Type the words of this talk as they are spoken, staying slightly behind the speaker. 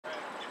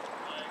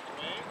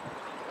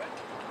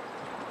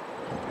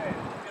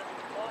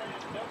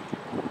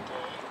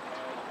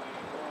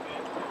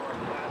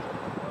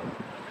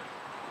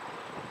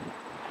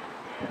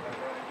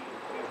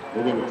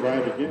We're going to try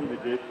it again. The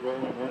gate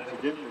rolling once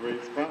again to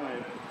race 5.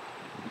 Coach,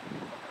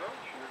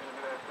 you're going to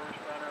be our first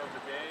runner of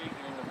the day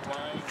in the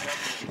flying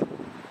W.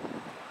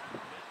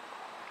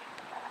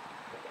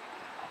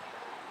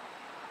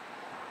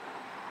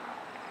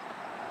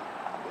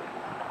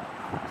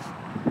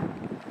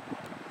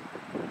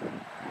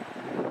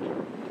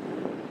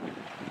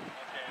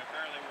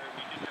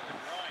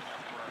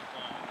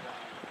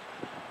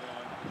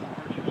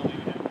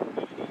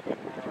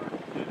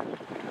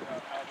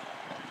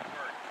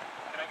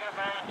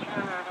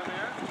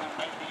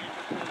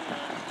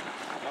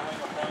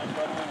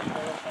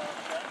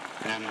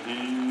 And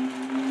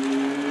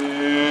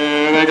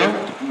here they go.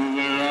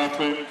 They're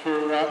off in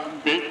for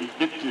Baby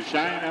Get Your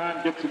Shine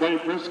On, gets away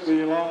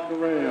briskly along the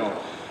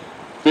rail.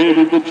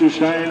 Baby Get Your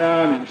Shine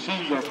On, and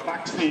she's a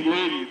foxy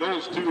lady.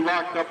 Those two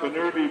locked up an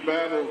early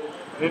battle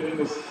in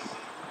the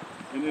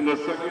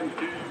second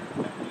two.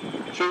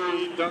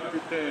 Cherry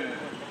Dunkerton.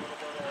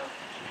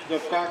 The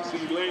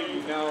foxy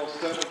lady now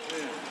 7th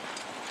in.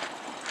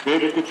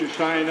 Baby Get Your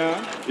Shine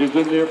On is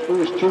in their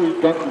first. Cherry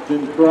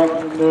Dunkerton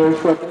crossing their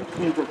second.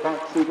 She's a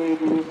foxy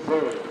lady is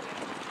third.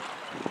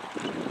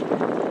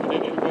 And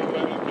then you go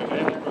back to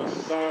Emma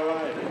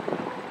Starlight.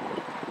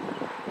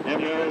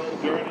 Emma's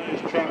Journey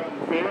is trotting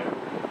fifth.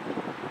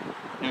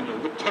 And the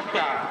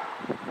Wituka.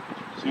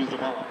 She's the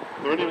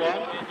 31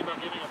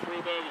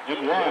 and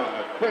 1. A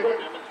quick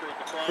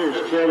first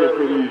quarter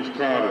for these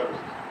Trotters.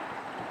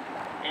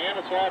 And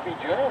a sloppy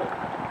Joe.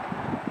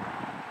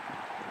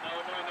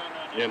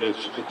 And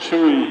it's the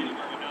Chewy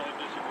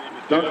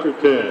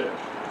Dunkerton.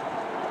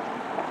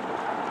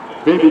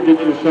 Baby Get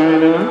Your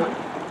Shine On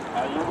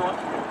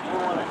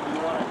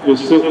is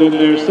sitting in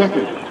there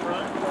second.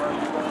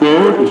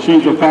 Third,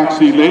 She's a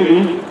Foxy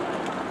Lady.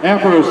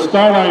 After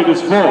Starlight is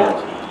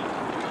fourth.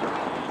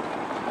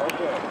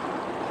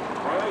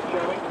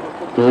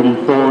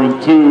 34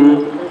 and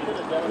 2.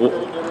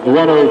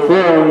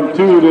 104 and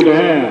 2 to the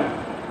half.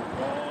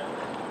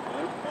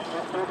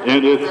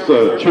 And it's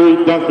Chewy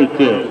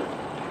Dunkerton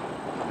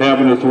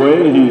having his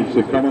way. He's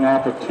coming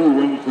off of 2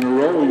 wins in a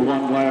row. He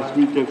won last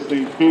week at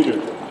St. Peter.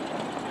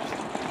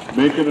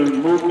 Making a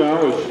move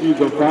now is She's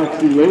a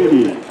Foxy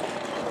Lady.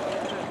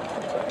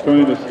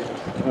 Trying to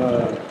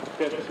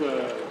catch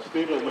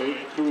stablemate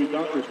Chewy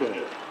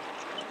Dunkerton.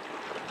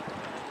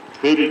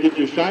 Baby Get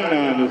Your Shine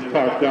On is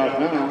parked out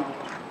now.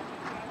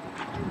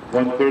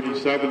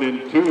 137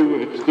 and 2.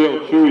 It's still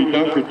Chewy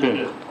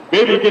Dunkerton.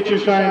 Baby Get Your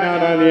Shine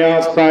On the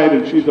outside,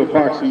 and She's a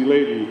Foxy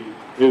Lady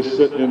is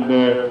sitting in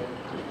there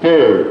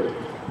third.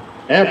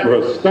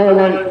 Abra,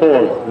 Starlight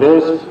fourth.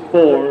 Those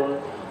 4,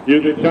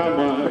 here they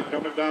come,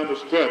 coming down the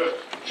stretch.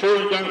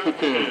 Chewy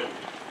Dunkerton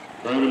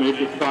trying to make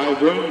it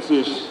 5 wins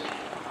this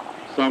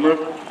summer,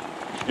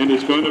 and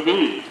it's going to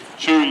be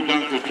Chewy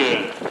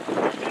Dunkerton.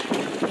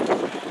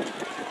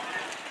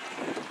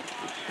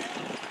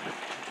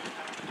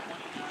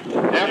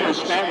 Abra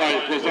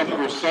Starlight was up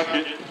for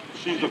second.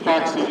 She's a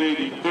Foxy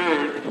Lady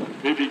third.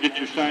 Baby Get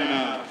Your Shine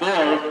On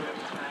fourth.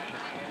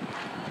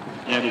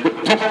 And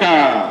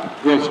Wituka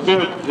was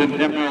fifth in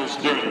ML's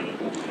Journey.